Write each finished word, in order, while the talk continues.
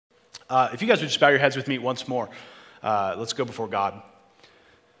If you guys would just bow your heads with me once more, let's go before God.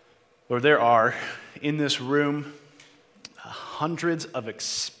 Lord, there are in this room hundreds of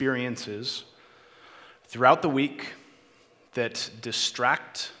experiences throughout the week that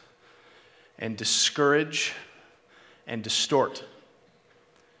distract and discourage and distort.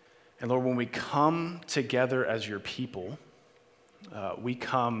 And Lord, when we come together as your people, we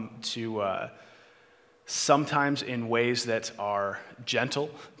come to sometimes in ways that are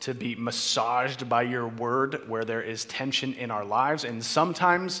gentle, to be massaged by your word where there is tension in our lives. And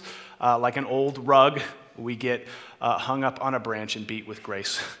sometimes, like an old rug, we get hung up on a branch and beat with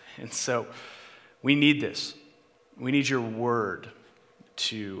grace. And so we need this. We need your word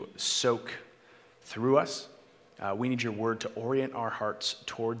to soak through us. We need your word to orient our hearts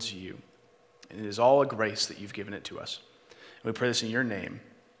towards you. And it is all a grace that you've given it to us. And we pray this in your name.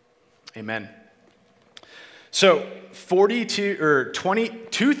 Amen. So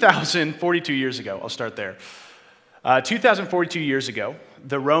 2042 years ago, I'll start there. 2042 years ago,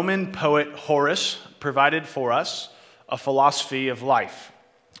 the Roman poet Horace provided for us a philosophy of life.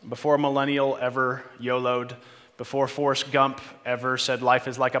 Before a millennial ever YOLO'd, before Forrest Gump ever said life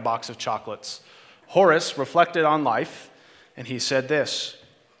is like a box of chocolates, Horace reflected on life, and he said this: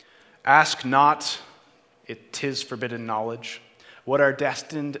 "Ask not, 'tis forbidden knowledge, what our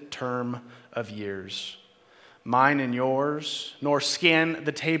destined term of years, mine and yours, nor scan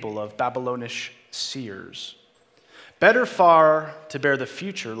the table of Babylonish seers. Better far to bear the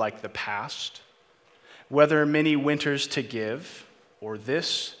future like the past, whether many winters to give, or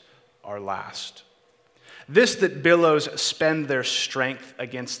this our last. This that billows spend their strength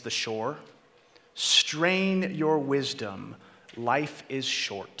against the shore, strain your wisdom, life is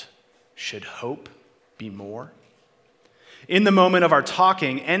short, should hope be more? In the moment of our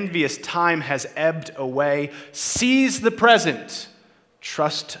talking, envious time has ebbed away. Seize the present,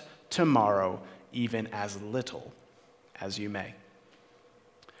 trust tomorrow, even as little as you may."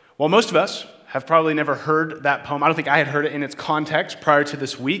 Well, most of us have probably never heard that poem. I don't think I had heard it in its context prior to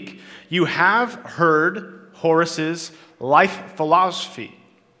this week. You have heard Horace's life philosophy,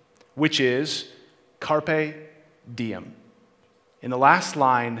 which is Carpe Diem. In the last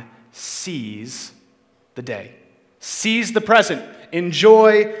line, seize the day. Seize the present.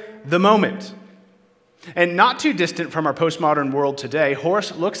 Enjoy the moment. And not too distant from our postmodern world today,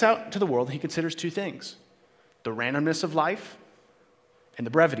 Horace looks out to the world and he considers two things: the randomness of life and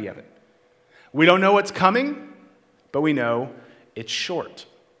the brevity of it. We don't know what's coming, but we know it's short.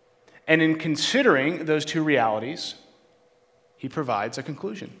 And in considering those two realities, he provides a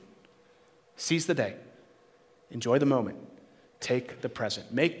conclusion. Seize the day. Enjoy the moment. Take the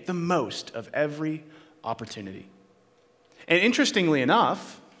present. Make the most of every opportunity. And interestingly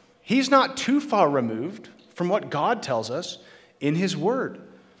enough, he's not too far removed from what God tells us in his word.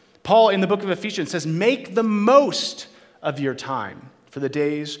 Paul in the book of Ephesians says, "Make the most of your time, for the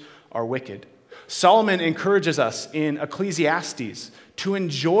days are wicked." Solomon encourages us in Ecclesiastes to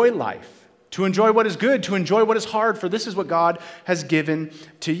enjoy life, to enjoy what is good, to enjoy what is hard, for this is what God has given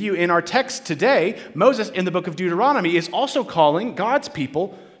to you. In our text today, Moses in the book of Deuteronomy is also calling God's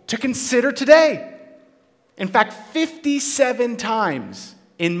people to consider today. In fact, 57 times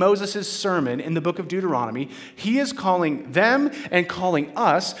in Moses' sermon in the book of Deuteronomy, he is calling them and calling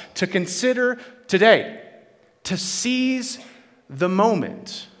us to consider today, to seize the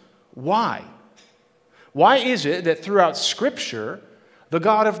moment. Why? Why is it that throughout Scripture, the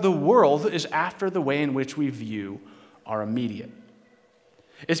God of the world is after the way in which we view our immediate?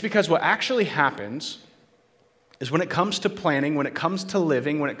 It's because what actually happens is when it comes to planning, when it comes to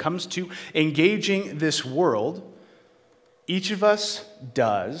living, when it comes to engaging this world, each of us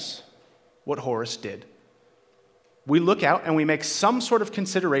does what Horace did. We look out and we make some sort of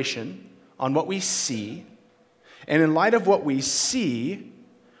consideration on what we see, and in light of what we see,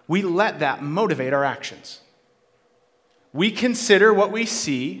 we let that motivate our actions. We consider what we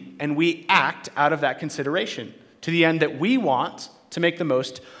see, and we act out of that consideration to the end that we want to make the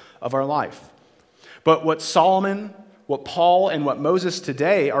most of our life. But what Solomon, what Paul, and what Moses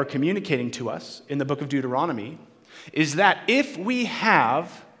today are communicating to us in the book of Deuteronomy is that if we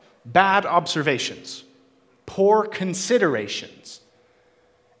have bad observations, poor considerations,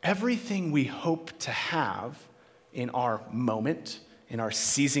 everything we hope to have in our moment, in our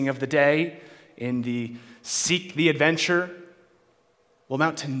seizing of the day, in the seek the adventure, will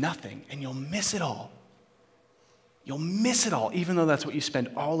amount to nothing, and you'll miss it all. You'll miss it all, even though that's what you spend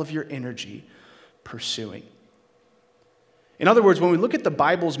all of your energy pursuing. In other words, when we look at the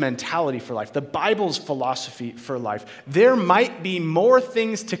Bible's mentality for life, the Bible's philosophy for life, there might be more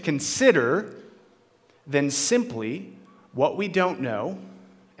things to consider than simply what we don't know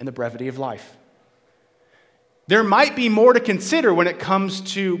and the brevity of life. There might be more to consider when it comes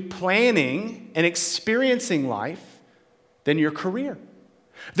to planning and experiencing life than your career.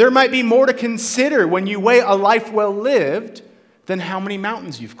 There might be more to consider when you weigh a life well lived than how many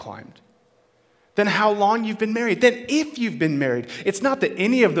mountains you've climbed, than how long you've been married, than if you've been married. It's not that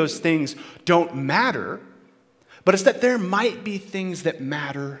any of those things don't matter, but it's that there might be things that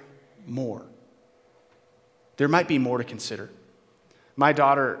matter more. There might be more to consider. My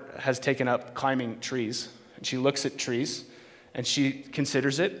daughter has taken up climbing trees, and she looks at trees, and she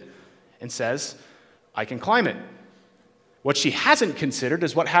considers it and says, I can climb it. What she hasn't considered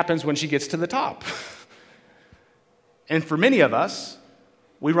is what happens when she gets to the top. And for many of us,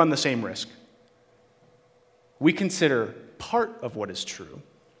 we run the same risk. We consider part of what is true,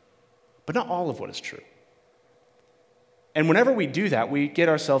 but not all of what is true. And whenever we do that, we get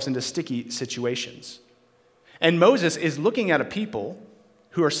ourselves into sticky situations. And Moses is looking at a people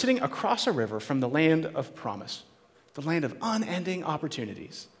who are sitting across a river from the land of promise, the land of unending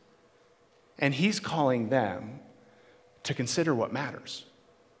opportunities. And he's calling them to consider what matters,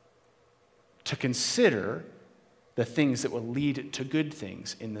 to consider the things that will lead to good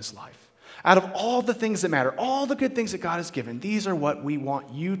things in this life. Out of all the things that matter, all the good things that God has given, these are what we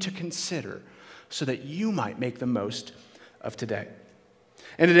want you to consider so that you might make the most of today.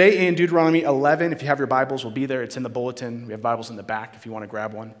 And today in Deuteronomy 11, if you have your Bibles, we'll be there. It's in the bulletin. We have Bibles in the back if you want to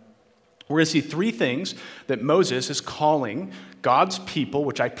grab one. We're going to see three things that Moses is calling God's people,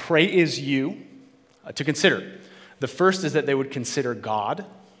 which I pray is you, to consider. The first is that they would consider God.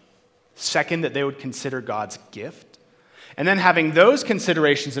 Second, that they would consider God's gift. And then having those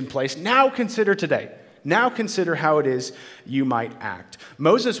considerations in place, now consider today. Now consider how it is you might act.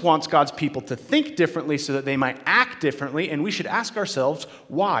 Moses wants God's people to think differently so that they might act differently, and we should ask ourselves,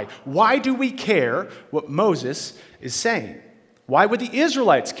 why? Why do we care what Moses is saying? Why would the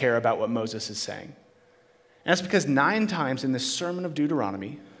Israelites care about what Moses is saying? And that's because 9 times in this sermon of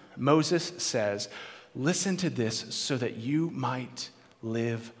Deuteronomy, Moses says, listen to this so that you might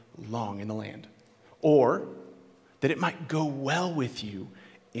live long in the land, or that it might go well with you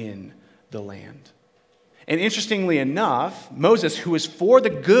in the land. And interestingly enough, Moses, who is for the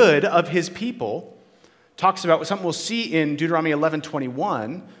good of his people, talks about something we'll see in Deuteronomy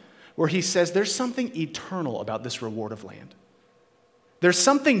 11:21, where he says there's something eternal about this reward of land. There's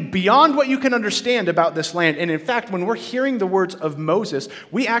something beyond what you can understand about this land. And in fact, when we're hearing the words of Moses,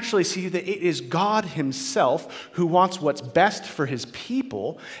 we actually see that it is God himself who wants what's best for his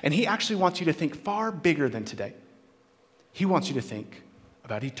people, and he actually wants you to think far bigger than today. He wants you to think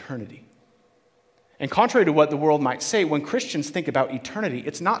about eternity. And contrary to what the world might say, when Christians think about eternity,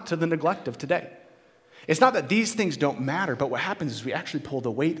 it's not to the neglect of today. It's not that these things don't matter, but what happens is we actually pull the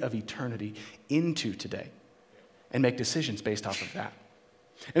weight of eternity into today and make decisions based off of that.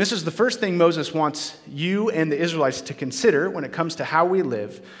 And this is the first thing Moses wants you and the Israelites to consider when it comes to how we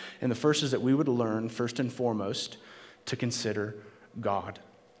live. And the first is that we would learn, first and foremost, to consider God.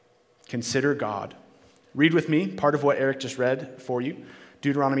 Consider God. Read with me part of what Eric just read for you.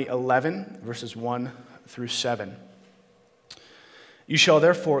 Deuteronomy 11, verses 1 through 7. You shall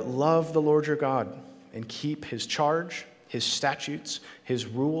therefore love the Lord your God and keep his charge, his statutes, his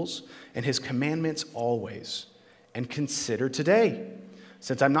rules, and his commandments always. And consider today,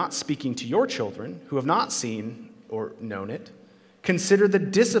 since I'm not speaking to your children who have not seen or known it, consider the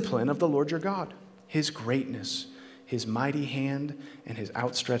discipline of the Lord your God, his greatness, his mighty hand, and his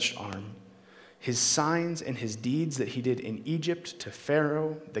outstretched arm, his signs and his deeds that he did in Egypt to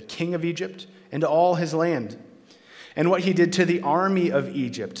Pharaoh, the king of Egypt, and to all his land, and what he did to the army of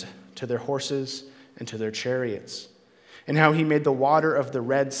Egypt, to their horses and to their chariots, and how he made the water of the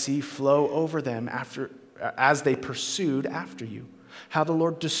Red Sea flow over them as they pursued after you, how the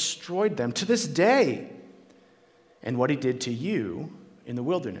Lord destroyed them to this day, and what he did to you in the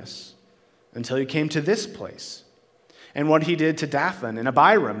wilderness until you came to this place, and what he did to Dathan and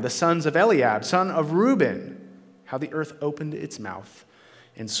Abiram, the sons of Eliab, son of Reuben, how the earth opened its mouth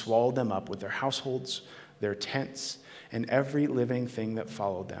and swallowed them up with their households, their tents, and every living thing that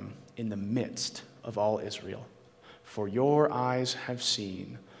followed them in the midst of all Israel. For your eyes have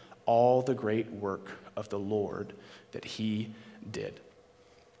seen all the great work of the Lord that he did.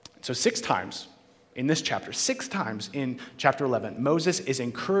 So 6 times in this chapter, 6 times in chapter 11, Moses is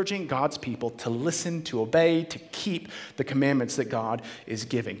encouraging God's people to listen, to obey, to keep the commandments that God is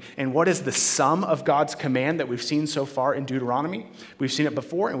giving. And what is the sum of God's command that we've seen so far in Deuteronomy? We've seen it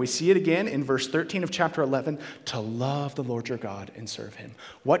before, and we see it again in verse 13 of chapter 11, to love the Lord your God and serve him.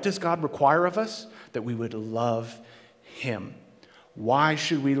 What does God require of us? That we would love him. Why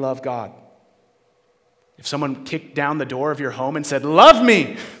should we love God? If someone kicked down the door of your home and said, "Love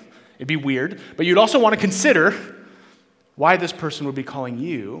me," it'd be weird, but you'd also want to consider why this person would be calling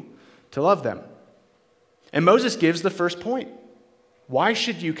you to love them. And Moses gives the first point. Why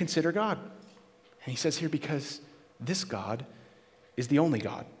should you consider God? And he says here, because this God is the only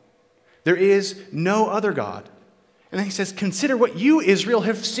God. There is no other God. And then he says, consider what you, Israel,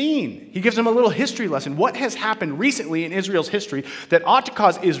 have seen. He gives them a little history lesson. What has happened recently in Israel's history that ought to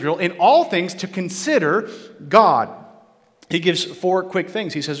cause Israel in all things to consider God? He gives 4 quick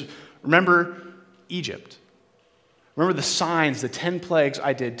things. He says, remember Egypt. Remember the signs, the 10 plagues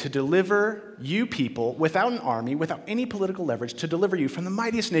I did to deliver you people without an army, without any political leverage, to deliver you from the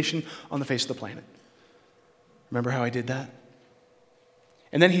mightiest nation on the face of the planet. Remember how I did that?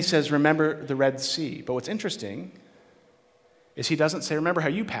 And then he says, remember the Red Sea. But what's interesting is he doesn't say, remember how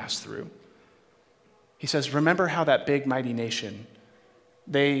you passed through. He says, remember how that big, mighty nation,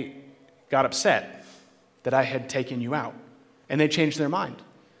 they got upset that I had taken you out, and they changed their mind.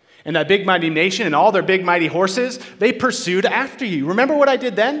 And that big, mighty nation and all their big, mighty horses, they pursued after you. Remember what I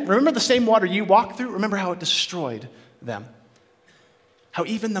did then? Remember the same water you walked through? Remember how it destroyed them? How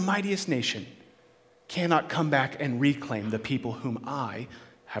even the mightiest nation cannot come back and reclaim the people whom I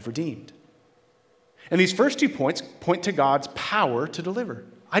have redeemed. And these first 2 points point to God's power to deliver.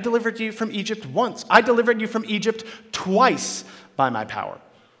 I delivered you from Egypt once. I delivered you from Egypt twice by my power.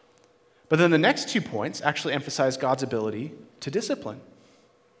 But then the next 2 points actually emphasize God's ability to discipline.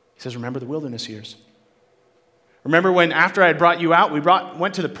 He says, remember the wilderness years. Remember when after I had brought you out, we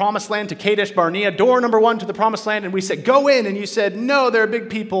went to the promised land, to Kadesh Barnea, door number 1 to the promised land, and we said, go in, and you said, no, there are big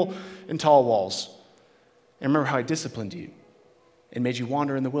people and tall walls. And remember how I disciplined you and made you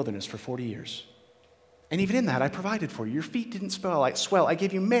wander in the wilderness for 40 years. And even in that, I provided for you. Your feet didn't swell. I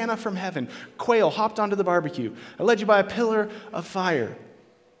gave you manna from heaven. Quail hopped onto the barbecue. I led you by a pillar of fire.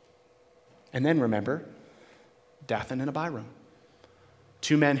 And then remember, Dathan and Abiram,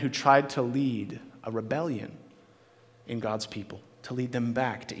 2 men who tried to lead a rebellion in God's people, to lead them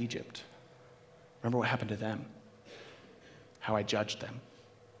back to Egypt. Remember what happened to them, how I judged them,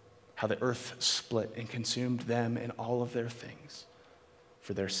 how the earth split and consumed them and all of their things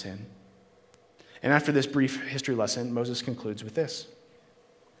for their sin. And after this brief history lesson, Moses concludes with this.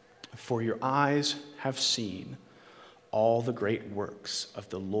 For your eyes have seen all the great works of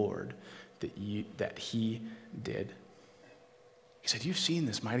the Lord that he did. He said, you've seen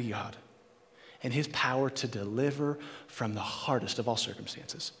this mighty God and his power to deliver from the hardest of all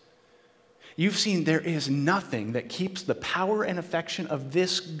circumstances. You've seen there is nothing that keeps the power and affection of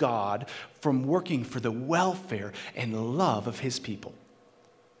this God from working for the welfare and love of his people.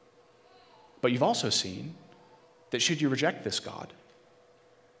 But you've also seen that should you reject this God,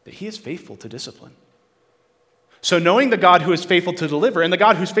 that he is faithful to discipline. So knowing the God who is faithful to deliver and the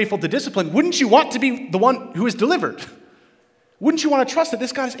God who's faithful to discipline, wouldn't you want to be the one who is delivered? Wouldn't you want to trust that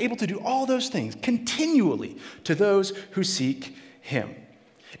this God is able to do all those things continually to those who seek him?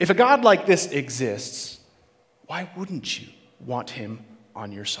 If a God like this exists, why wouldn't you want him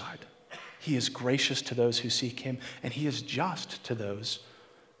on your side? He is gracious to those who seek him, and he is just to those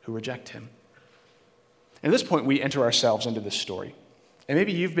who reject him. And at this point, we enter ourselves into this story. And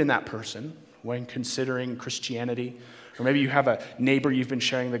maybe you've been that person when considering Christianity, or maybe you have a neighbor you've been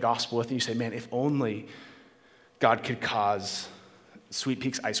sharing the gospel with, and you say, man, if only God could cause Sweet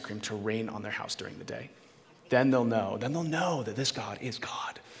Peaks ice cream to rain on their house during the day. Then they'll know that this God is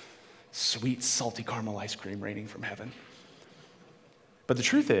God. Sweet, salty caramel ice cream raining from heaven. But the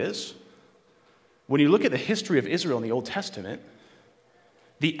truth is, when you look at the history of Israel in the Old Testament,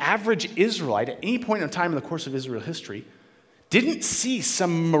 the average Israelite at any point in time in the course of Israel history didn't see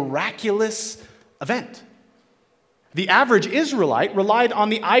some miraculous event. The average Israelite relied on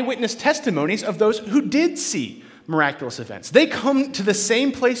the eyewitness testimonies of those who did see miraculous events. They come to the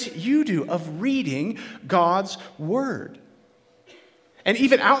same place you do of reading God's word. And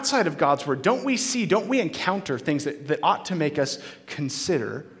even outside of God's word, don't we encounter things that ought to make us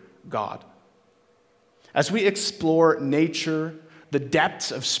consider God? As we explore nature, the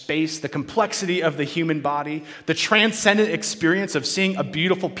depths of space, the complexity of the human body, the transcendent experience of seeing a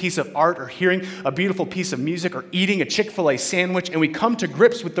beautiful piece of art or hearing a beautiful piece of music or eating a Chick-fil-A sandwich, and we come to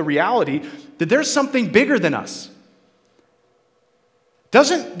grips with the reality that there's something bigger than us.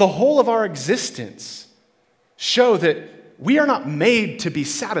 Doesn't the whole of our existence show that we are not made to be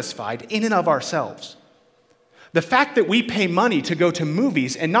satisfied in and of ourselves? The fact that we pay money to go to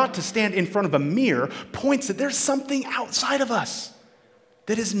movies and not to stand in front of a mirror points that there's something outside of us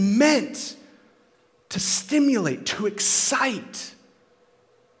that is meant to stimulate, to excite,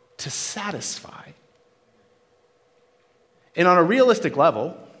 to satisfy. And on a realistic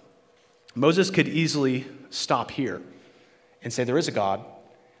level, Moses could easily stop here and say there is a God.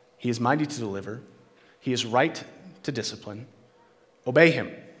 He is mighty to deliver. He is right to discipline. Obey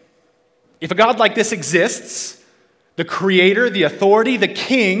him. If a God like this exists, the creator, the authority, the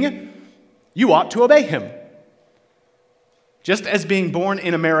king, you ought to obey him. Just as being born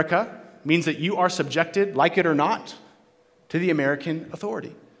in America means that you are subjected, like it or not, to the American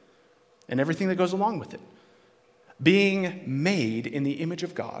authority and everything that goes along with it. Being made in the image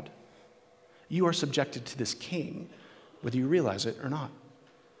of God, you are subjected to this king, whether you realize it or not.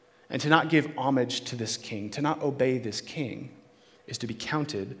 And to not give homage to this king, to not obey this king, is to be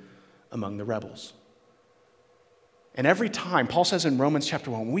counted among the rebels. And every time, Paul says in Romans chapter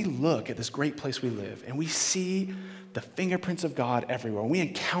 1, when we look at this great place we live and we see the fingerprints of God everywhere, when we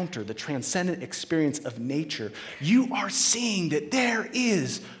encounter the transcendent experience of nature, you are seeing that there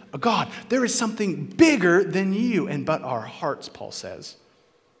is a God. There is something bigger than you. But our hearts, Paul says,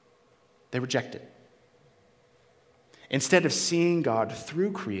 they reject it. Instead of seeing God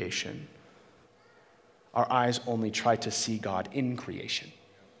through creation, our eyes only try to see God in creation.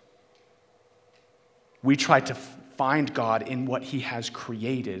 We try to find God in what he has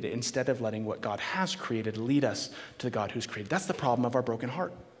created instead of letting what God has created lead us to the God who's created. That's the problem of our broken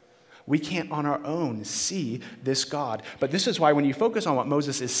heart. We can't on our own see this God. But this is why when you focus on what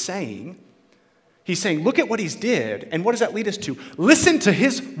Moses is saying, he's saying, look at what he's did. And what does that lead us to? Listen to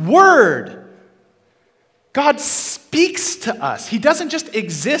his word. God speaks to us. He doesn't just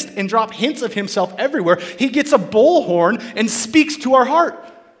exist and drop hints of himself everywhere. He gets a bullhorn and speaks to our heart.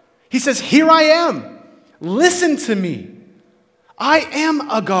 He says, here I am. Listen to me. I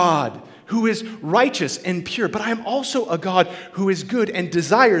am a God who is righteous and pure, but I am also a God who is good and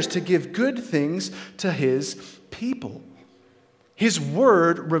desires to give good things to his people. His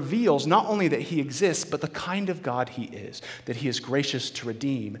word reveals not only that he exists, but the kind of God he is, that he is gracious to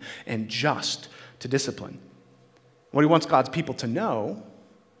redeem and just to discipline. What he wants God's people to know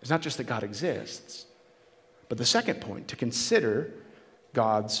is not just that God exists, but the second point, to consider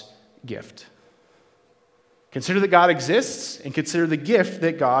God's gift. Consider that God exists and consider the gift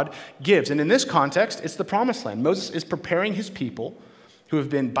that God gives. And in this context, it's the promised land. Moses is preparing his people who have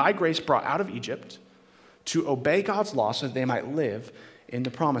been by grace brought out of Egypt to obey God's law so that they might live in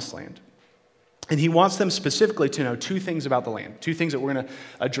the promised land. And he wants them specifically to know two things about the land, two things that we're going to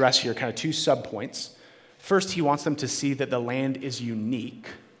address here, kind of two subpoints. First, he wants them to see that the land is unique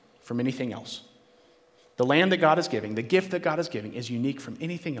from anything else. The land that God is giving, the gift that God is giving, is unique from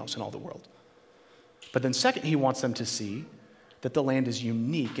anything else in all the world. But then second, he wants them to see that the land is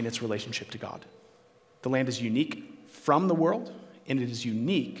unique in its relationship to God. The land is unique from the world, and it is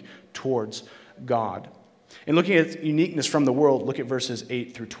unique towards God. And looking at uniqueness from the world, look at verses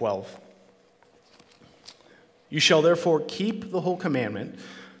 8 through 12. You shall therefore keep the whole commandment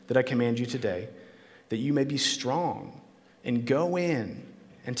that I command you today, that you may be strong and go in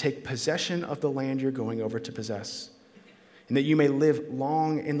and take possession of the land you're going over to possess, and that you may live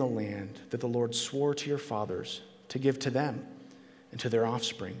long in the land that the Lord swore to your fathers to give to them and to their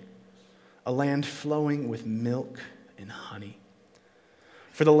offspring, a land flowing with milk and honey.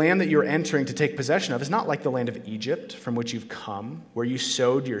 For the land that you're entering to take possession of is not like the land of Egypt from which you've come, where you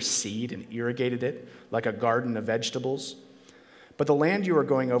sowed your seed and irrigated it like a garden of vegetables. But the land you are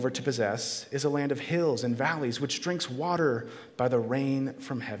going over to possess is a land of hills and valleys, which drinks water by the rain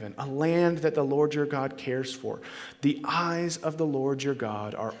from heaven, a land that the Lord your God cares for. The eyes of the Lord your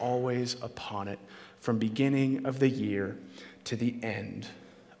God are always upon it, from beginning of the year to the end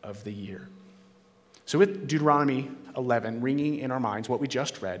of the year. So with Deuteronomy 11 ringing in our minds, what we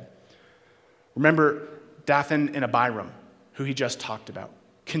just read, remember Dathan and Abiram, who he just talked about.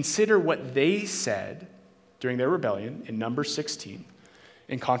 Consider what they said during their rebellion in Numbers 16,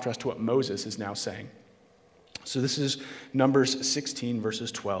 in contrast to what Moses is now saying. So this is Numbers 16,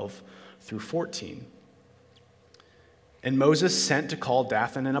 verses 12 through 14. And Moses sent to call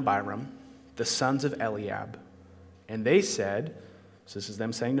Dathan and Abiram, the sons of Eliab. And they said, so this is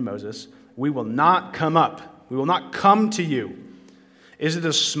them saying to Moses, we will not come up. We will not come to you. Is it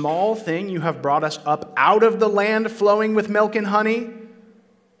a small thing you have brought us up out of the land flowing with milk and honey?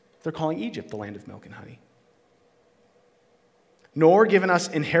 They're calling Egypt the land of milk and honey. Nor given us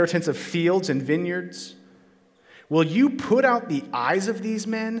inheritance of fields and vineyards. Will you put out the eyes of these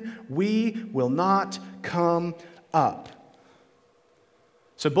men? We will not come up.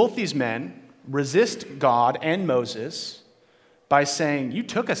 So both these men resist God and Moses by saying, you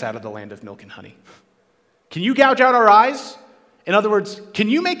took us out of the land of milk and honey. Can you gouge out our eyes? In other words, can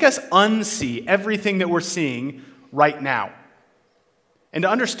you make us unsee everything that we're seeing right now? And to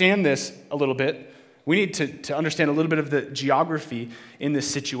understand this a little bit, we need to understand a little bit of the geography in this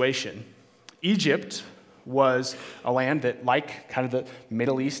situation. Egypt was a land that, like kind of the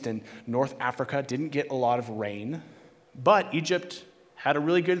Middle East and North Africa, didn't get a lot of rain, but Egypt had a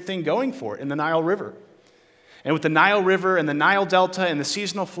really good thing going for it in the Nile River. And with the Nile River and the Nile Delta and the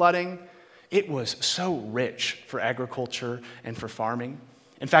seasonal flooding, it was so rich for agriculture and for farming.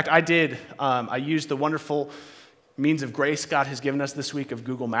 In fact, I used the wonderful means of grace God has given us this week of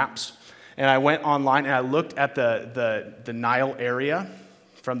Google Maps. And I went online and I looked at the Nile area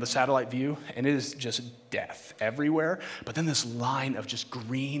from the satellite view, and it is just death everywhere. But then this line of just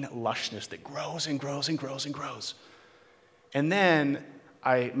green lushness that grows and grows and grows and grows. And then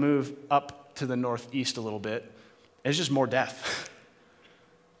I move up to the northeast a little bit, and it's just more death.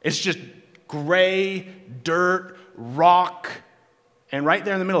 It's just gray, dirt, rock, and right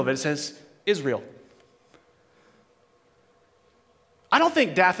there in the middle of it, it says Israel. I don't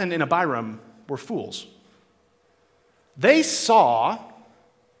think Dathan and Abiram were fools. They saw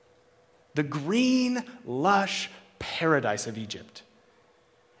the green, lush paradise of Egypt.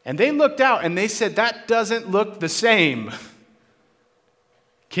 And they looked out and they said, that doesn't look the same.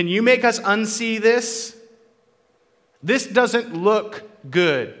 Can you make us unsee this? This doesn't look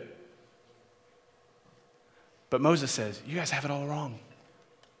good. But Moses says, you guys have it all wrong.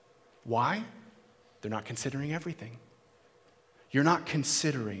 Why? They're not considering everything. You're not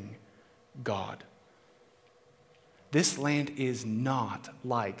considering God. This land is not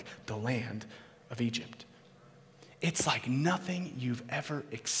like the land of Egypt. It's like nothing you've ever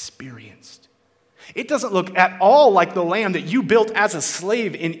experienced. It doesn't look at all like the land that you built as a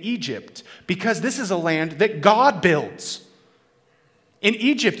slave in Egypt, because this is a land that God builds. In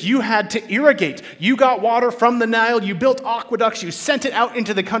Egypt, you had to irrigate. You got water from the Nile. You built aqueducts. You sent it out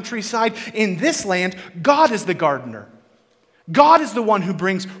into the countryside. In this land, God is the gardener. God is the one who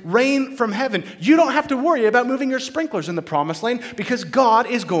brings rain from heaven. You don't have to worry about moving your sprinklers in the promised land because God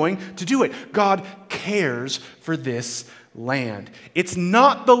is going to do it. God cares for this land. It's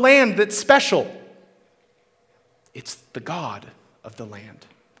not the land that's special. It's the God of the land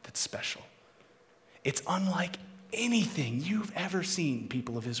that's special. It's unlike anything you've ever seen,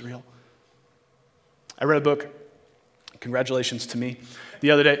 people of Israel. I read a book, congratulations to me,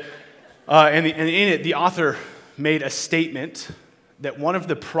 the other day, and in it, the author made a statement that one of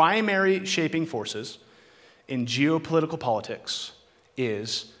the primary shaping forces in geopolitical politics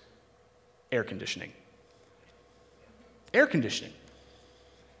is air conditioning. Air conditioning.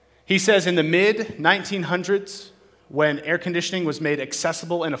 He says in the mid-1900s, when air conditioning was made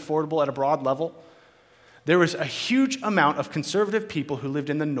accessible and affordable at a broad level, there was a huge amount of conservative people who lived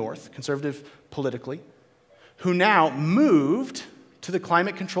in the North, conservative politically, who now moved to the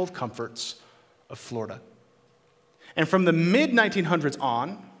climate-controlled comforts of Florida. And from the mid-1900s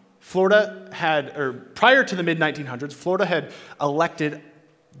on, prior to the mid-1900s, Florida had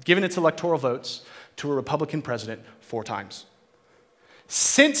given its electoral votes to a Republican president 4 times.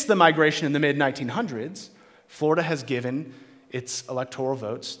 Since the migration in the mid-1900s, Florida has given its electoral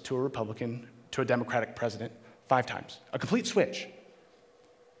votes to a Democratic president 5 times. A complete switch.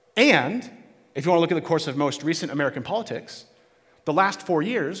 And if you want to look at the course of most recent American politics, the last 4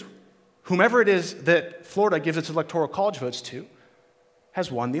 years, whomever it is that Florida gives its electoral college votes to has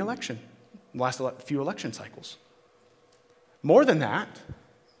won the election, the last few election cycles. More than that,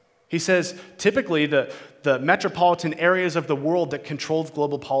 he says typically the metropolitan areas of the world that controlled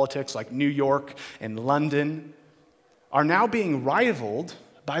global politics, like New York and London, are now being rivaled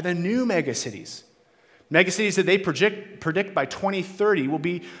by the new megacities. Megacities that they predict by 2030 will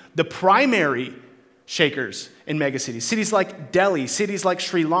be the primary shakers in megacities. Cities like Delhi, cities like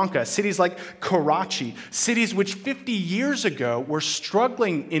Sri Lanka, cities like Karachi, cities which 50 years ago were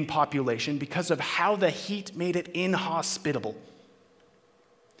struggling in population because of how the heat made it inhospitable.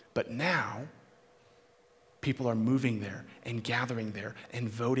 But now, people are moving there and gathering there and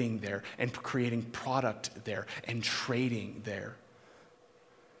voting there and creating product there and trading there.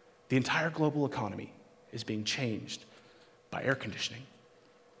 The entire global economy is being changed by air conditioning.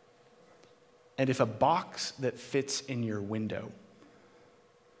 And if a box that fits in your window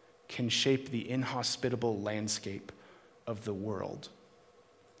can shape the inhospitable landscape of the world,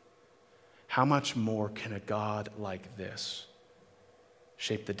 how much more can a God like this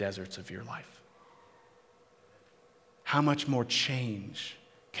shape the deserts of your life? How much more change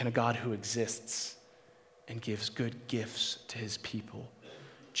can a God who exists and gives good gifts to his people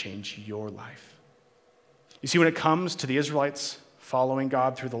change your life? You see, when it comes to the Israelites following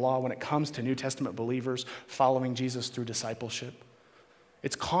God through the law, when it comes to New Testament believers following Jesus through discipleship,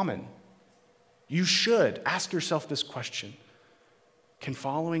 it's common. You should ask yourself this question: can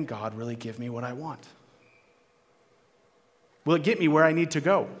following God really give me what I want? Will it get me where I need to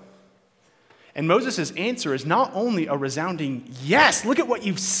go? And Moses' answer is not only a resounding yes, look at what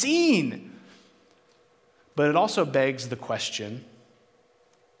you've seen, but it also begs the question,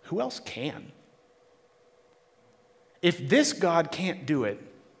 who else can? If this God can't do it,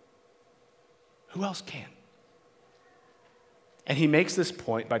 who else can? And he makes this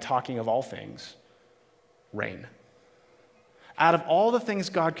point by talking of all things, rain. Out of all the things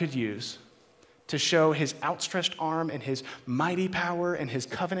God could use to show his outstretched arm and his mighty power and his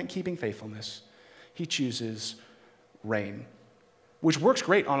covenant-keeping faithfulness, he chooses rain, which works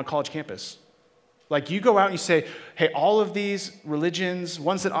great on a college campus. Like you go out and you say, hey, all of these religions,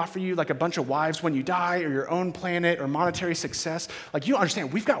 ones that offer you like a bunch of wives when you die or your own planet or monetary success, like you don't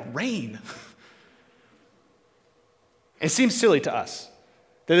understand, we've got rain. It seems silly to us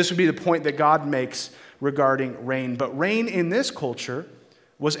that this would be the point that God makes regarding rain. But rain in this culture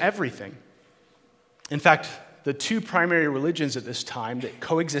was everything. In fact, the two primary religions at this time that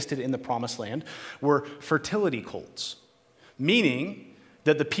coexisted in the Promised Land were fertility cults, meaning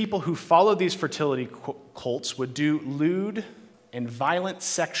that the people who followed these fertility cults would do lewd and violent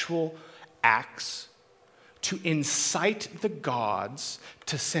sexual acts to incite the gods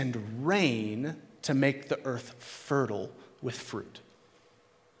to send rain to make the earth fertile with fruit.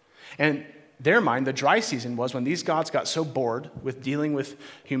 And their mind, the dry season was when these gods got so bored with dealing with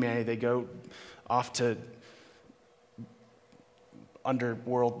humanity, they go off to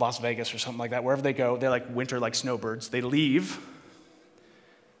underworld Las Vegas or something like that. Wherever they go, they're like winter like snowbirds. They leave.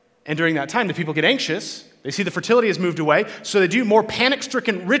 And during that time, the people get anxious. They see the fertility has moved away, so they do more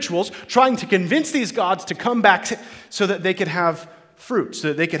panic-stricken rituals, trying to convince these gods to come back so that they could have fruit, so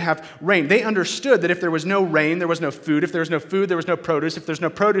that they could have rain. They understood that if there was no rain, there was no food. If there was no food, there was no produce. If there's no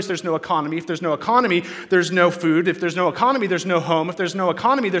produce, there's no economy. If there's no economy, there's no food. If there's no economy, there's no home. If there's no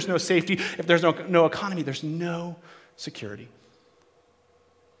economy, there's no safety. If there's no economy, there's no security.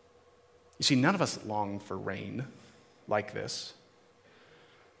 You see, none of us long for rain like this,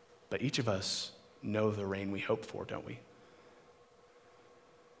 but each of us know the rain we hope for, don't we?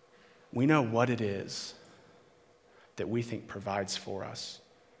 We know what it is that we think provides for us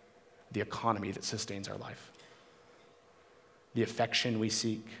the economy that sustains our life, the affection we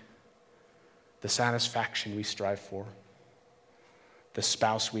seek, the satisfaction we strive for, the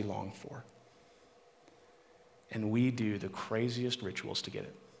spouse we long for. And we do the craziest rituals to get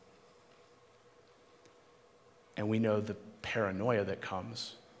it. And we know the paranoia that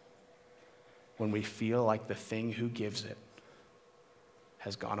comes when we feel like the thing who gives it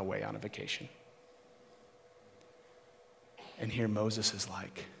has gone away on a vacation. And here Moses is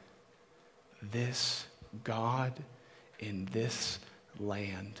like, this God in this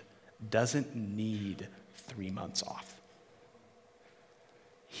land doesn't need 3 months off.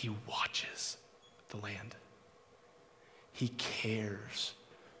 He watches the land. He cares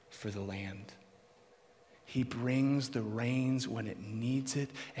for the land. He brings the rains when it needs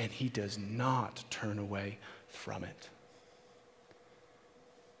it, and he does not turn away from it.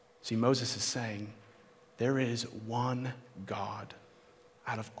 See, Moses is saying, there is one God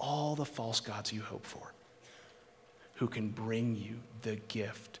out of all the false gods you hope for who can bring you the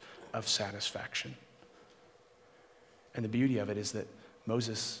gift of satisfaction. And the beauty of it is that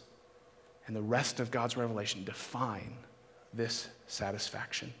Moses and the rest of God's revelation define this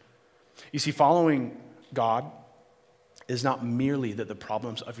satisfaction. You see, following God is not merely that the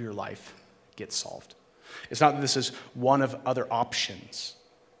problems of your life get solved. It's not that this is one of other options.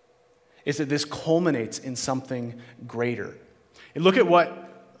 It's that this culminates in something greater. And look at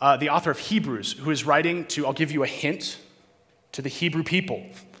what the author of Hebrews, who is writing to, I'll give you a hint, to the Hebrew people,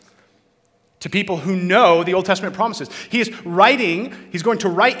 to people who know the Old Testament promises. He's going to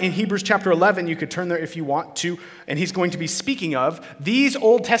write in Hebrews chapter 11, you could turn there if you want to, and he's going to be speaking of these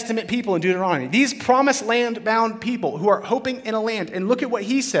Old Testament people in Deuteronomy, these promised land-bound people who are hoping in a land. And look at what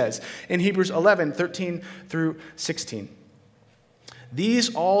he says in Hebrews 11, 13 through 16.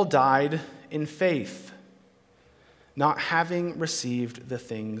 These all died in faith, not having received the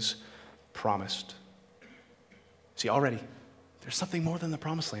things promised. See, already, there's something more than the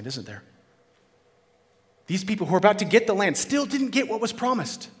promised land, isn't there? These people who are about to get the land still didn't get what was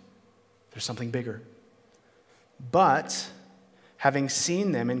promised. There's something bigger. But having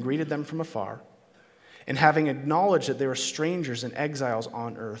seen them and greeted them from afar, and having acknowledged that they were strangers and exiles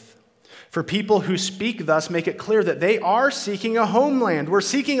on earth, for people who speak thus make it clear that they are seeking a homeland. We're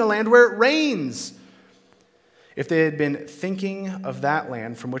seeking a land where it rains. If they had been thinking of that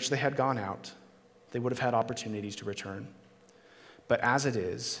land from which they had gone out, they would have had opportunities to return. But as it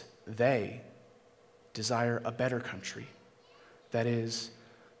is, they desire a better country, that is,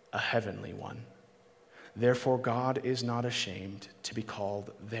 a heavenly one. Therefore, God is not ashamed to be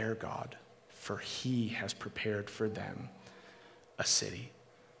called their God, for he has prepared for them a city.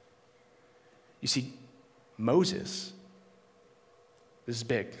 You see, Moses, this is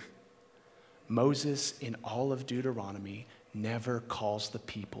big. Moses, in all of Deuteronomy, never calls the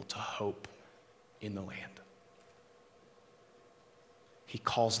people to hope in the land. He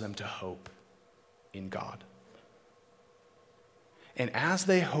calls them to hope in God. And as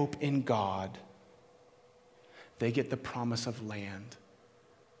they hope in God, they get the promise of land,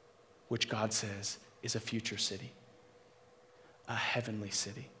 which God says is a future city, a heavenly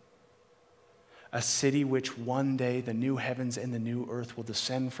city. A city which one day the new heavens and the new earth will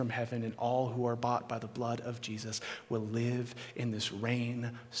descend from heaven, and all who are bought by the blood of Jesus will live in this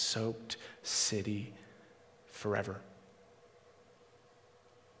rain-soaked city forever.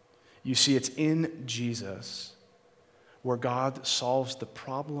 You see, it's in Jesus where God solves the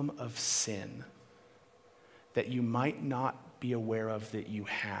problem of sin that you might not be aware of that you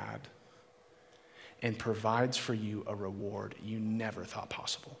had, and provides for you a reward you never thought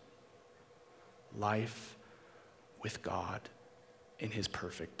possible. Life with God in his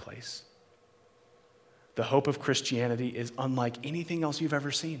perfect place. The hope of Christianity is unlike anything else you've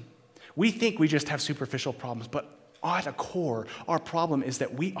ever seen. We think we just have superficial problems, but at the core, our problem is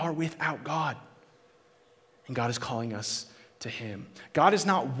that we are without God. And God is calling us to him. God is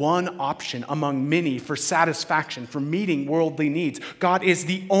not one option among many for satisfaction, for meeting worldly needs. God is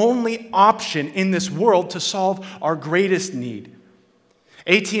the only option in this world to solve our greatest need.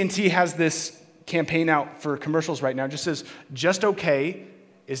 AT&T has this campaign out for commercials right now. It just says, just okay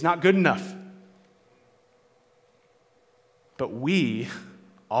is not good enough. But we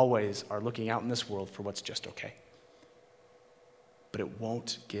always are looking out in this world for what's just okay. But it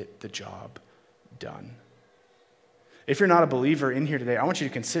won't get the job done. If you're not a believer in here today, I want you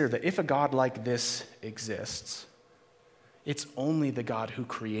to consider that if a God like this exists, it's only the God who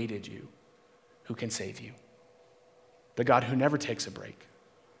created you who can save you. The God who never takes a break.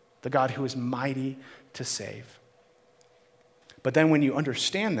 The God who is mighty to save. But then when you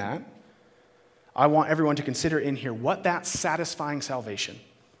understand that, I want everyone to consider in here what that satisfying salvation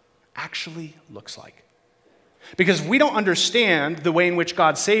actually looks like. Because if we don't understand the way in which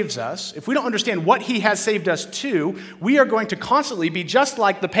God saves us, if we don't understand what he has saved us to, we are going to constantly be just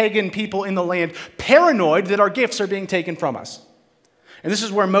like the pagan people in the land, paranoid that our gifts are being taken from us. And this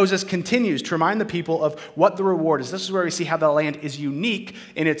is where Moses continues to remind the people of what the reward is. This is where we see how the land is unique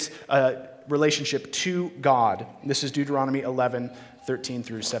in its relationship to God. This is Deuteronomy 11, 13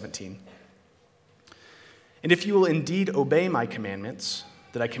 through 17. And if you will indeed obey my commandments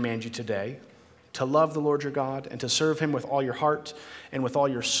that I command you today, to love the Lord your God and to serve him with all your heart and with all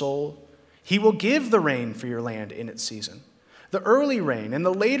your soul, he will give the rain for your land in its season, the early rain and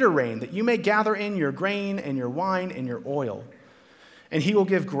the later rain, that you may gather in your grain and your wine and your oil. And he will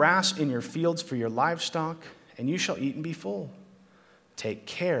give grass in your fields for your livestock, and you shall eat and be full. Take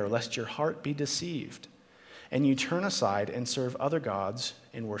care lest your heart be deceived, and you turn aside and serve other gods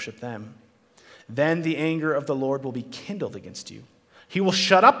and worship them. Then the anger of the Lord will be kindled against you. He will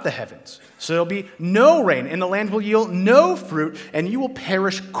shut up the heavens, so there will be no rain, and the land will yield no fruit, and you will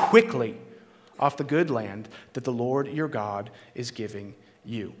perish quickly off the good land that the Lord your God is giving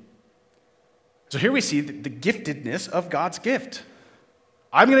you. So here we see the giftedness of God's gift.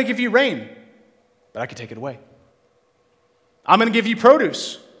 I'm going to give you rain, but I can take it away. I'm going to give you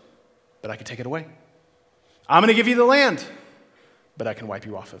produce, but I can take it away. I'm going to give you the land, but I can wipe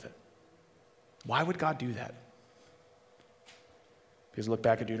you off of it. Why would God do that? Because look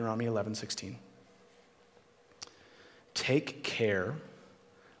back at Deuteronomy 11:16. Take care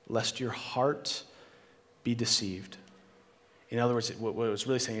lest your heart be deceived. In other words, what it was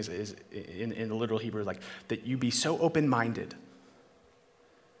really saying is in the literal Hebrew, like that you be so open-minded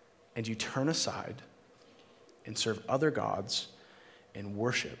and you turn aside and serve other gods and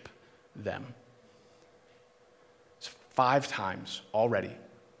worship them. It's 5 times already.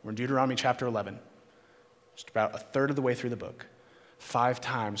 We're in Deuteronomy chapter 11, just about a third of the way through the book. 5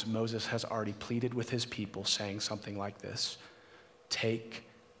 times Moses has already pleaded with his people, saying something like this: take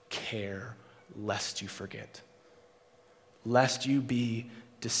care lest you forget, lest you be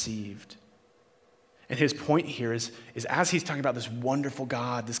deceived. And his point here is as he's talking about this wonderful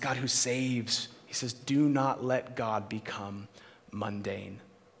God, this God who saves, he says, do not let God become mundane.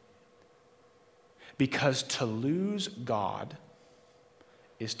 Because to lose God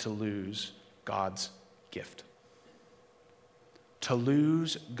is to lose God's gift. To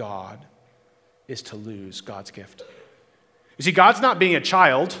lose God is to lose God's gift. You see, God's not being a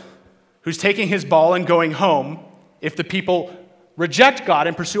child who's taking his ball and going home if the people reject God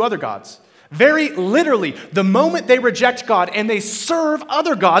and pursue other gods. Very literally, the moment they reject God and they serve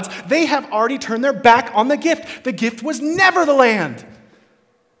other gods, they have already turned their back on the gift. The gift was never the land.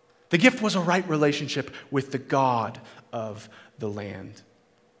 The gift was a right relationship with the God of the land.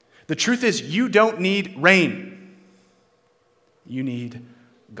 The truth is, you don't need rain. You need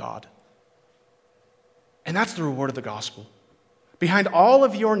God. And that's the reward of the gospel. Behind all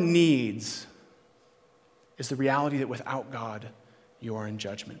of your needs is the reality that without God, you are in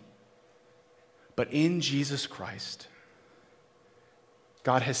judgment. But in Jesus Christ,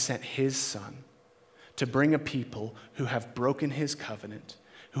 God has sent his Son to bring a people who have broken his covenant,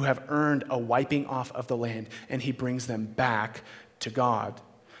 who have earned a wiping off of the land, and he brings them back to God.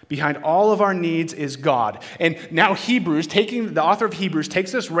 Behind all of our needs is God. And now the author of Hebrews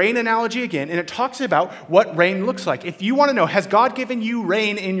takes this rain analogy again, and it talks about what rain looks like. If you want to know, has God given you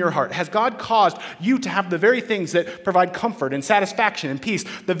rain in your heart? Has God caused you to have the very things that provide comfort and satisfaction and peace?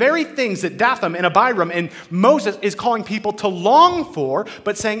 The very things that Dathan and Abiram and Moses is calling people to long for,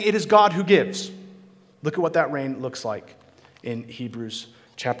 but saying it is God who gives. Look at what that rain looks like in Hebrews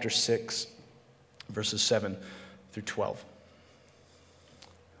chapter 6, verses 7 through 12.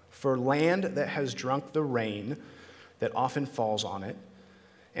 For land that has drunk the rain that often falls on it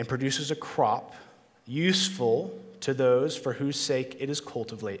and produces a crop useful to those for whose sake it is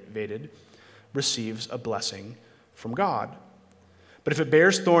cultivated, receives a blessing from God. But if it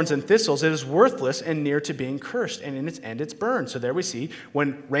bears thorns and thistles, it is worthless and near to being cursed, and in its end it's burned. So there we see,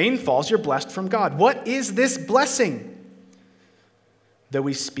 when rain falls, you're blessed from God. What is this blessing? Though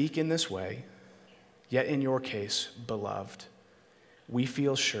we speak in this way, yet in your case, beloved, we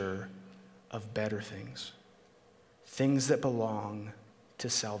feel sure of better things, things that belong to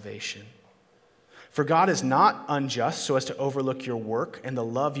salvation. For God is not unjust so as to overlook your work and the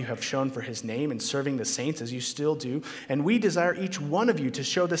love you have shown for his name in serving the saints as you still do. And we desire each one of you to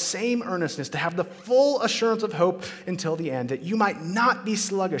show the same earnestness, to have the full assurance of hope until the end, that you might not be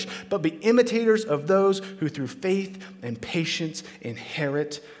sluggish, but be imitators of those who through faith and patience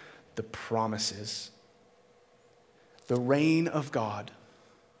inherit the promises. The reign of God,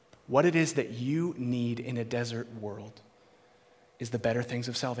 what it is that you need in a desert world, is the better things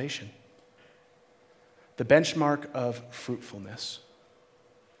of salvation. The benchmark of fruitfulness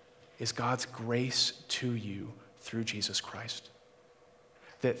is God's grace to you through Jesus Christ.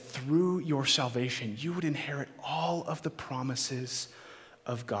 That through your salvation, you would inherit all of the promises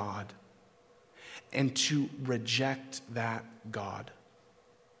of God. And to reject that God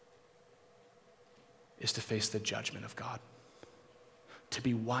is to face the judgment of God, to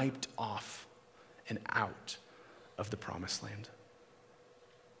be wiped off and out of the promised land.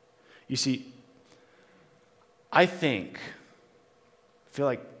 You see, I feel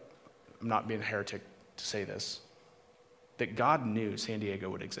like I'm not being a heretic to say this, that God knew San Diego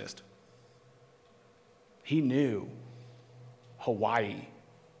would exist. He knew Hawaii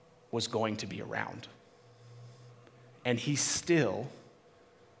was going to be around. And he still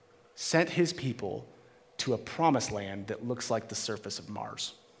sent his people to a promised land that looks like the surface of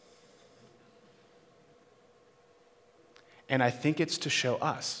Mars. And I think it's to show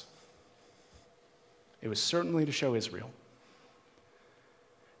us, it was certainly to show Israel,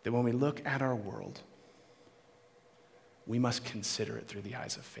 that when we look at our world, we must consider it through the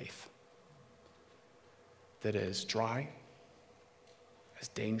eyes of faith. That as dry, as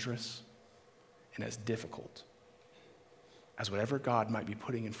dangerous, and as difficult as whatever God might be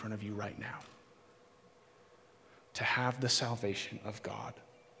putting in front of you right now, to have the salvation of God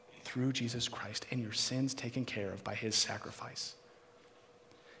through Jesus Christ and your sins taken care of by his sacrifice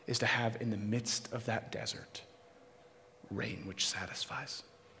is to have in the midst of that desert rain which satisfies.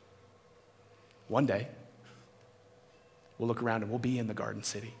 One day, we'll look around and we'll be in the Garden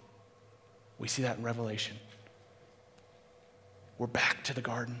City. We see that in Revelation. We're back to the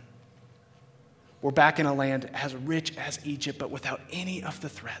garden. We're back in a land as rich as Egypt, but without any of the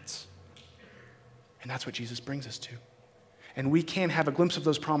threats. And that's what Jesus brings us to. And we can have a glimpse of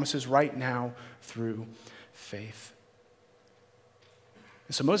those promises right now through faith.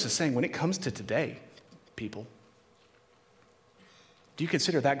 And so Moses is saying, when it comes to today, people, do you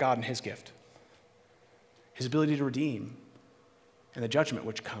consider that God and his gift? His ability to redeem and the judgment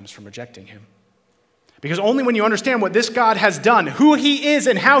which comes from rejecting him? Because only when you understand what this God has done, who he is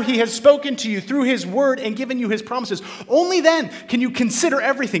and how he has spoken to you through his word and given you his promises, only then can you consider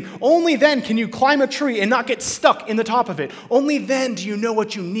everything. Only then can you climb a tree and not get stuck in the top of it. Only then do you know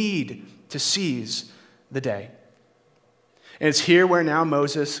what you need to seize the day. And it's here where now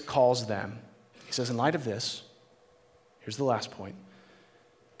Moses calls them. He says, in light of this, here's the last point,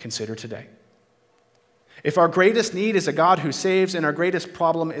 consider today. If our greatest need is a God who saves and our greatest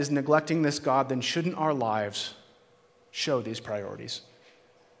problem is neglecting this God, then shouldn't our lives show these priorities?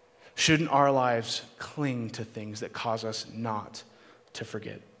 Shouldn't our lives cling to things that cause us not to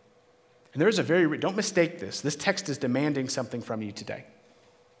forget? And there's don't mistake this. This text is demanding something from you today.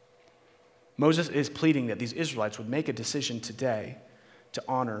 Moses is pleading that these Israelites would make a decision today to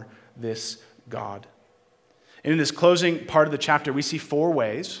honor this God. And in this closing part of the chapter, we see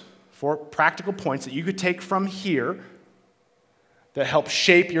four practical points that you could take from here that help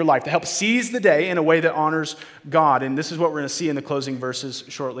shape your life, that help seize the day in a way that honors God. And this is what we're going to see in the closing verses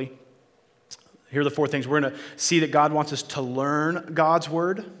shortly. Here are the four things. We're going to see that God wants us to learn God's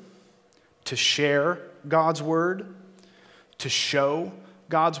word, to share God's word, to show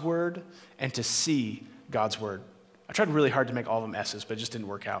God's word, and to see God's word. I tried really hard to make all of them S's, but it just didn't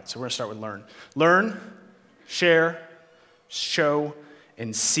work out. So we're going to start with learn. Learn, share, show,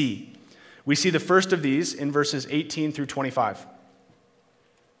 and see. We see the first of these in verses 18 through 25.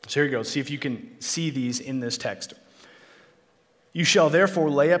 So here you go. See if you can see these in this text. You shall therefore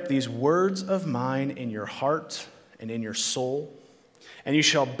lay up these words of mine in your heart and in your soul, and you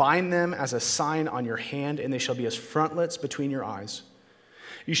shall bind them as a sign on your hand, and they shall be as frontlets between your eyes.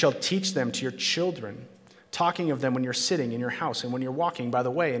 You shall teach them to your children, talking of them when you're sitting in your house and when you're walking by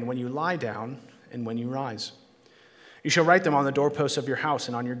the way and when you lie down and when you rise. You shall write them on the doorposts of your house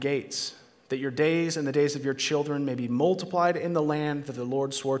and on your gates, that your days and the days of your children may be multiplied in the land that the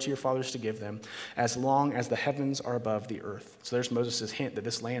Lord swore to your fathers to give them, as long as the heavens are above the earth. So there's Moses' hint that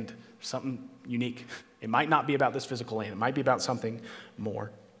this land is something unique. It might not be about this physical land. It might be about something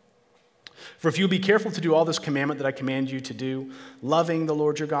more. For if you be careful to do all this commandment that I command you to do, loving the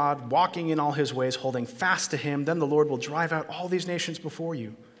Lord your God, walking in all his ways, holding fast to him, then the Lord will drive out all these nations before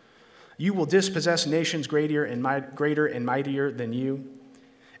you. You will dispossess nations greater and mightier than you.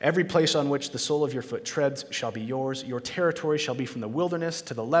 Every place on which the sole of your foot treads shall be yours. Your territory shall be from the wilderness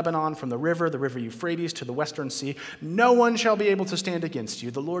to the Lebanon, from the river Euphrates, to the western sea. No one shall be able to stand against you.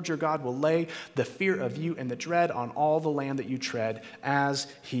 The Lord your God will lay the fear of you and the dread on all the land that you tread, as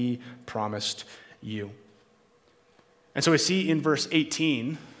he promised you. And so we see in verse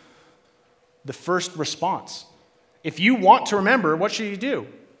 18 the first response. If you want to remember, what should you do?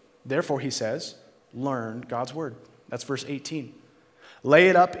 Therefore, he says, learn God's word. That's verse 18. Lay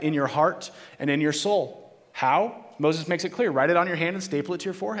it up in your heart and in your soul. How? Moses makes it clear. Write it on your hand and staple it to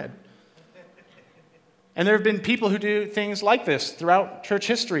your forehead. And there have been people who do things like this throughout church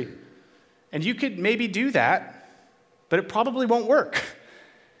history. And you could maybe do that, but it probably won't work.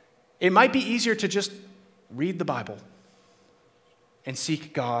 It might be easier to just read the Bible and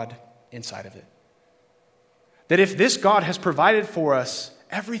seek God inside of it. That if this God has provided for us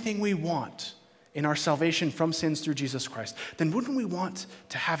everything we want in our salvation from sins through Jesus Christ, then wouldn't we want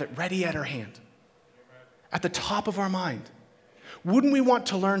to have it ready at our hand, at the top of our mind? Wouldn't we want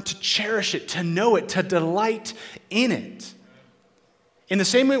to learn to cherish it, to know it, to delight in it? In the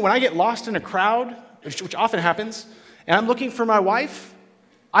same way, when I get lost in a crowd, which often happens, and I'm looking for my wife,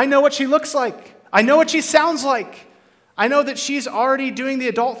 I know what she looks like. I know what she sounds like. I know that she's already doing the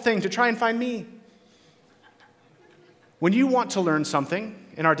adult thing to try and find me. When you want to learn something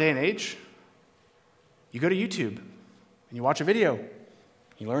in our day and age, you go to YouTube and you watch a video.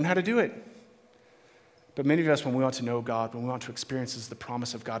 You learn how to do it. But many of us, when we want to know God, when we want to experience the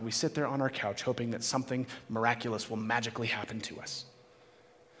promise of God, we sit there on our couch hoping that something miraculous will magically happen to us.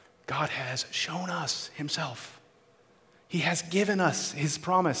 God has shown us himself. He has given us his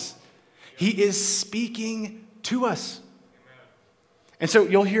promise. He is speaking to us. And so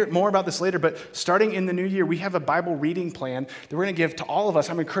you'll hear more about this later, but starting in the new year, we have a Bible reading plan that we're going to give to all of us.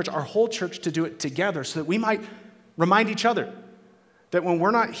 I'm going to encourage our whole church to do it together so that we might remind each other that when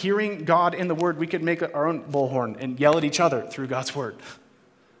we're not hearing God in the Word, we could make our own bullhorn and yell at each other through God's Word.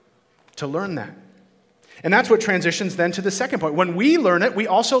 To learn that. And that's what transitions then to the second point. When we learn it, we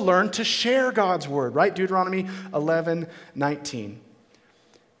also learn to share God's Word, right? Deuteronomy 11:19.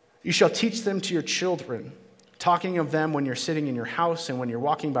 You shall teach them to your children, talking of them when you're sitting in your house and when you're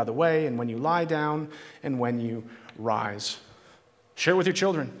walking by the way and when you lie down and when you rise. Share it with your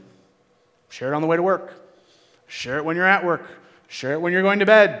children. Share it on the way to work. Share it when you're at work. Share it when you're going to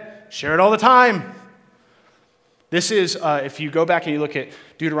bed. Share it all the time. This is, if you go back and you look at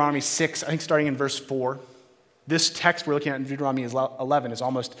Deuteronomy 6, I think starting in verse 4, this text we're looking at in Deuteronomy 11 is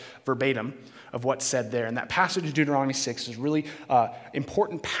almost verbatim of what's said there. And that passage in Deuteronomy 6 is a really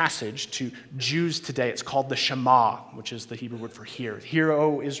important passage to Jews today. It's called the Shema, which is the Hebrew word for hear. Hear,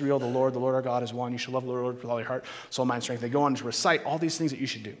 O Israel, the Lord our God is one. You shall love the Lord with all your heart, soul, mind, strength. They go on to recite all these things that you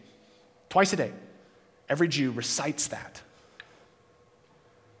should do. Twice a day. Every Jew recites that.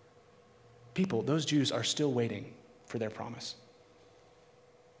 people, those Jews are still waiting for their promise.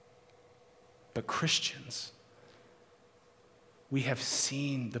 But Christians, we have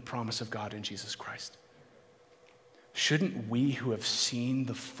seen the promise of God in Jesus Christ. Shouldn't we who have seen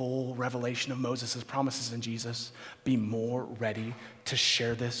the full revelation of Moses' promises in Jesus be more ready to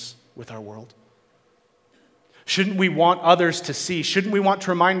share this with our world? Shouldn't we want others to see? Shouldn't we want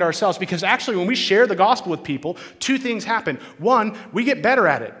to remind ourselves? Because actually, when we share the gospel with people, two things happen. One, we get better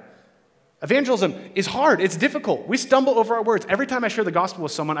at it. Evangelism is hard. It's difficult. We stumble over our words. Every time I share the gospel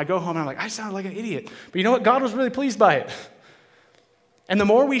with someone, I go home and I'm like, I sound like an idiot. But you know what? God was really pleased by it. And the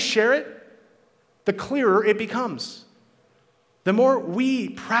more we share it, the clearer it becomes. The more we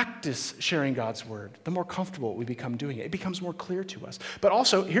practice sharing God's word, the more comfortable we become doing it. It becomes more clear to us. But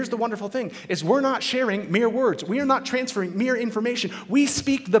also, here's the wonderful thing, is we're not sharing mere words. We are not transferring mere information. We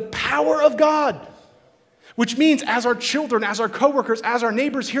speak the power of God, which means as our children, as our coworkers, as our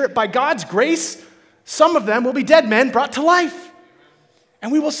neighbors hear it, by God's grace, some of them will be dead men brought to life.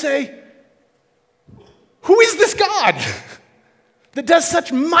 And we will say, who is this God that does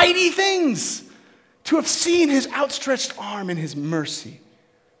such mighty things? To have seen his outstretched arm and his mercy.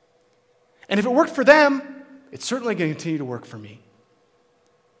 And if it worked for them, it's certainly going to continue to work for me.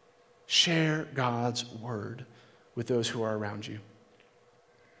 Share God's word with those who are around you.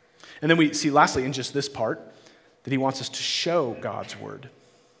 And then we see lastly in just this part that he wants us to show God's word.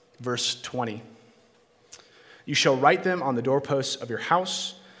 Verse 20. You shall write them on the doorposts of your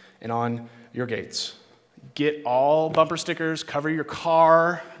house and on your gates. Get all bumper stickers, cover your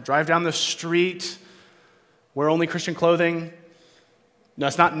car, drive down the street, wear only Christian clothing. No,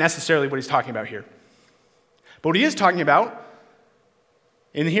 that's not necessarily what he's talking about here. But what he is talking about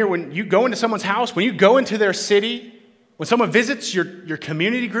in here, when you go into someone's house, when you go into their city, when someone visits your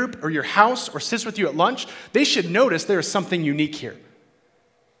community group or your house or sits with you at lunch, they should notice there is something unique here.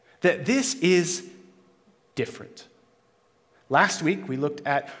 That this is different. Last week, we looked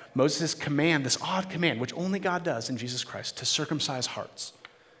at Moses' command, this odd command, which only God does in Jesus Christ, to circumcise hearts.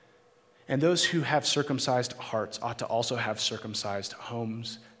 And those who have circumcised hearts ought to also have circumcised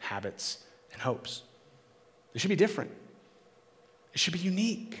homes, habits, and hopes. It should be different. It should be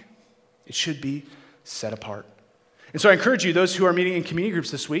unique. It should be set apart. And so I encourage you, those who are meeting in community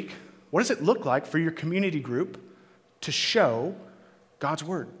groups this week, what does it look like for your community group to show God's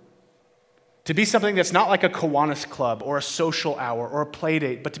word? To be something that's not like a Kiwanis club or a social hour or a play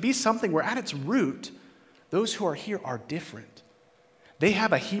date, but to be something where at its root, those who are here are different. They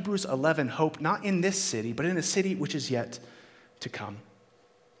have a Hebrews 11 hope, not in this city, but in a city which is yet to come.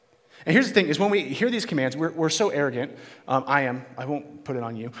 And here's the thing, is when we hear these commands, we're so arrogant. I won't put it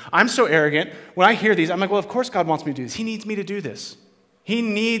on you. I'm so arrogant. When I hear these, I'm like, well, of course God wants me to do this. He needs me to do this. He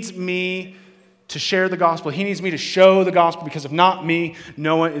needs me to share the gospel. He needs me to show the gospel, because if not me,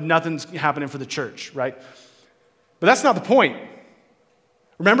 nothing's happening for the church, right? But that's not the point.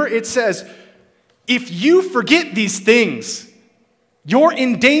 Remember, it says, if you forget these things, you're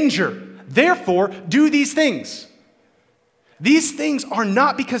in danger. Therefore, do these things. These things are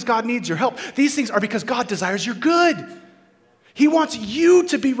not because God needs your help. These things are because God desires your good. He wants you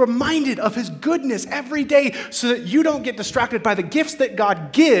to be reminded of his goodness every day so that you don't get distracted by the gifts that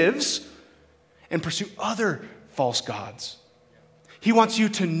God gives and pursue other false gods. He wants you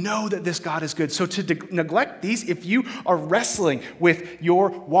to know that this God is good. So to neglect these, if you are wrestling with your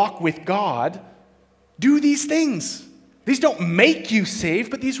walk with God, do these things. These don't make you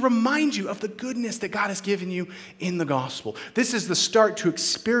saved, but these remind you of the goodness that God has given you in the gospel. This is the start to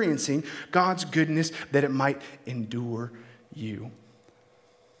experiencing God's goodness that it might endure you.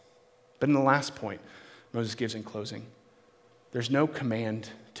 But in the last point Moses gives in closing, there's no command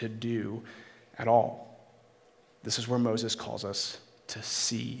to do at all. This is where Moses calls us to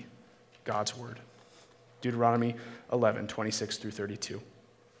see God's word. Deuteronomy 11, 26 through 32.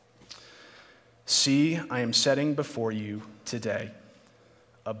 See, I am setting before you today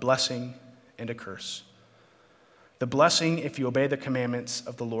a blessing and a curse. The blessing if you obey the commandments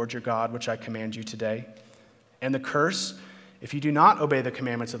of the Lord your God, which I command you today. And the curse if you do not obey the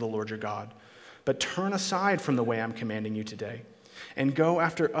commandments of the Lord your God, but turn aside from the way I'm commanding you today, and go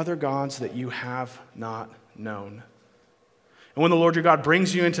after other gods that you have not known. And when the Lord your God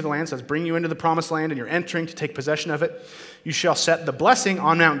brings you into the land, says bring you into the promised land, and you're entering to take possession of it, you shall set the blessing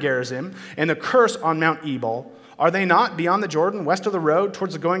on Mount Gerizim and the curse on Mount Ebal. Are they not beyond the Jordan, west of the road,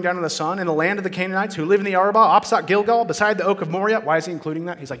 towards the going down of the sun, in the land of the Canaanites who live in the Arabah, opposite Gilgal, beside the oak of Moriah? Why is he including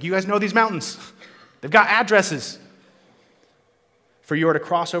that? He's like, you guys know these mountains. They've got addresses. For you are to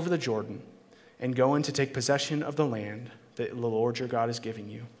cross over the Jordan and go in to take possession of the land that the Lord your God is giving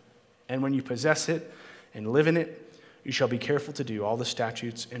you. And when you possess it and live in it, you shall be careful to do all the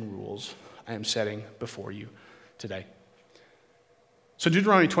statutes and rules I am setting before you today. So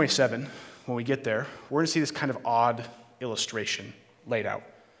Deuteronomy 27, when we get there, we're going to see this kind of odd illustration laid out.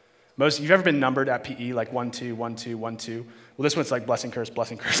 You've ever been numbered at PE, like 1, 2, 1, 2, 1, 2? Well, this one's like blessing, curse,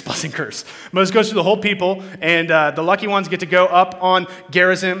 blessing, curse, blessing, curse. Moses goes through the whole people, and the lucky ones get to go up on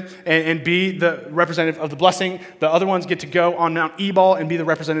Gerizim and be the representative of the blessing. The other ones get to go on Mount Ebal and be the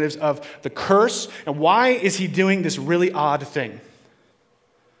representatives of the curse. And why is he doing this really odd thing?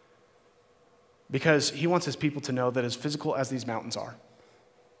 Because he wants his people to know that as physical as these mountains are,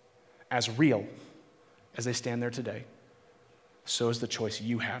 as real as they stand there today, so is the choice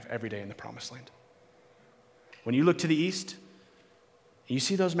you have every day in the promised land. When you look to the east, you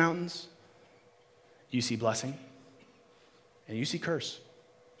see those mountains, you see blessing, and you see curse.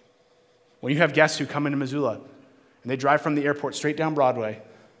 When you have guests who come into Missoula and they drive from the airport straight down Broadway,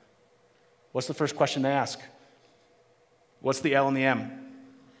 what's the first question they ask? What's the L and the M?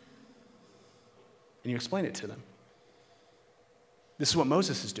 And you explain it to them. This is what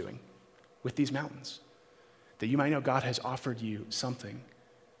Moses is doing with these mountains. That you might know God has offered you something.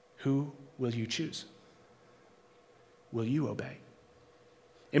 Who will you choose? Will you obey?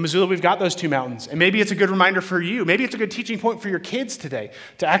 In Missoula, we've got those two mountains, and maybe it's a good reminder for you. Maybe it's a good teaching point for your kids today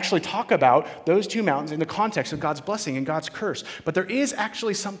to actually talk about those two mountains in the context of God's blessing and God's curse. But there is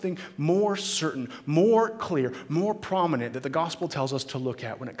actually something more certain, more clear, more prominent that the gospel tells us to look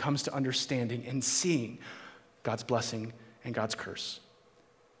at when it comes to understanding and seeing God's blessing and God's curse.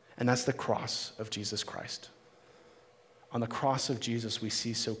 And that's the cross of Jesus Christ. On the cross of Jesus, we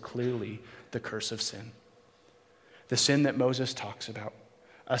see so clearly the curse of sin. The sin that Moses talks about.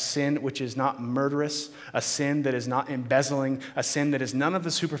 A sin which is not murderous, a sin that is not embezzling, a sin that is none of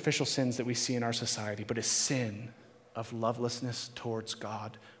the superficial sins that we see in our society, but a sin of lovelessness towards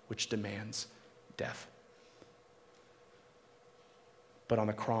God, which demands death. But on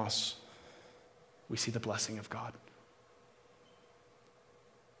the cross, we see the blessing of God.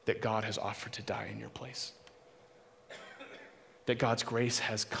 That God has offered to die in your place. That God's grace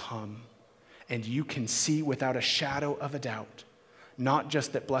has come, and you can see without a shadow of a doubt, not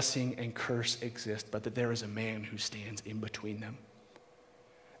just that blessing and curse exist, but that there is a man who stands in between them,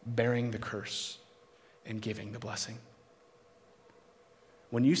 bearing the curse and giving the blessing.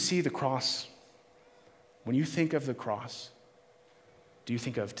 When you see the cross, when you think of the cross, do you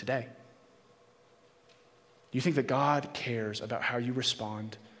think of today? Do you think that God cares about how you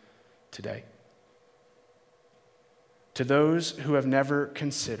respond today? To those who have never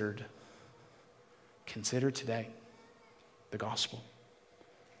considered, consider today the gospel.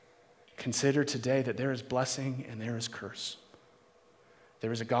 Consider today that there is blessing and there is curse.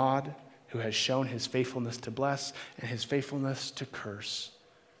 There is a God who has shown his faithfulness to bless and his faithfulness to curse.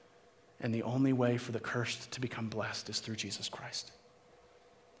 And the only way for the cursed to become blessed is through Jesus Christ.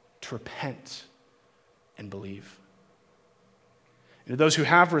 To repent and believe. And to those who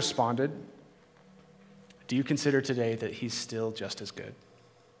have responded, do you consider today that he's still just as good?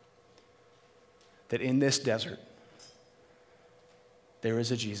 That in this desert, there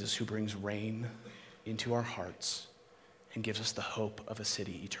is a Jesus who brings rain into our hearts and gives us the hope of a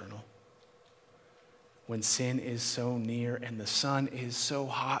city eternal. When sin is so near and the sun is so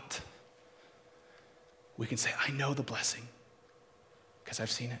hot, we can say, I know the blessing because I've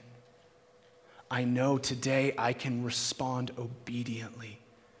seen it. I know today I can respond obediently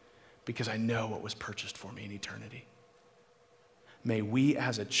because I know what was purchased for me in eternity. May we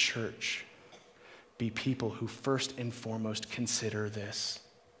as a church be people who first and foremost consider this.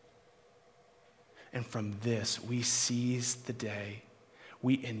 And from this, we seize the day.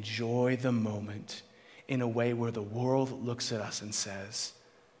 We enjoy the moment in a way where the world looks at us and says,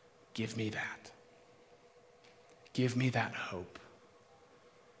 give me that. Give me that hope.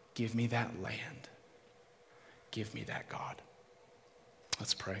 Give me that land. Give me that God.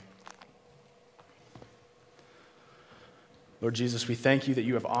 Let's pray. Lord Jesus, we thank you that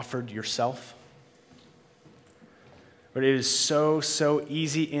you have offered yourself. But it is so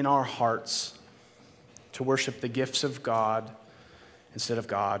easy in our hearts to worship the gifts of God instead of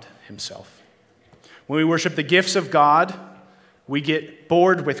God himself. When we worship the gifts of God, we get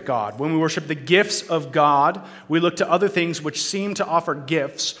bored with God. When we worship the gifts of God, we look to other things which seem to offer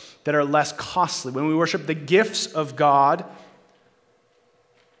gifts that are less costly. When we worship the gifts of God,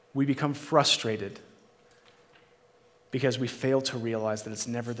 we become frustrated because we fail to realize that it's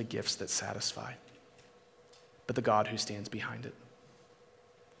never the gifts that satisfy, but the God who stands behind it.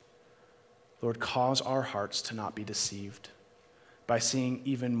 Lord, cause our hearts to not be deceived by seeing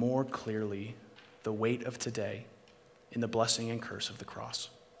even more clearly the weight of today in the blessing and curse of the cross.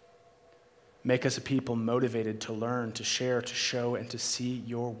 Make us a people motivated to learn, to share, to show, and to see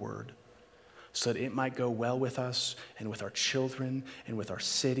your word. so that it might go well with us and with our children and with our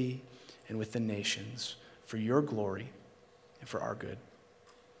city and with the nations, for your glory and for our good.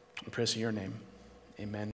 We pray this in your name. Amen.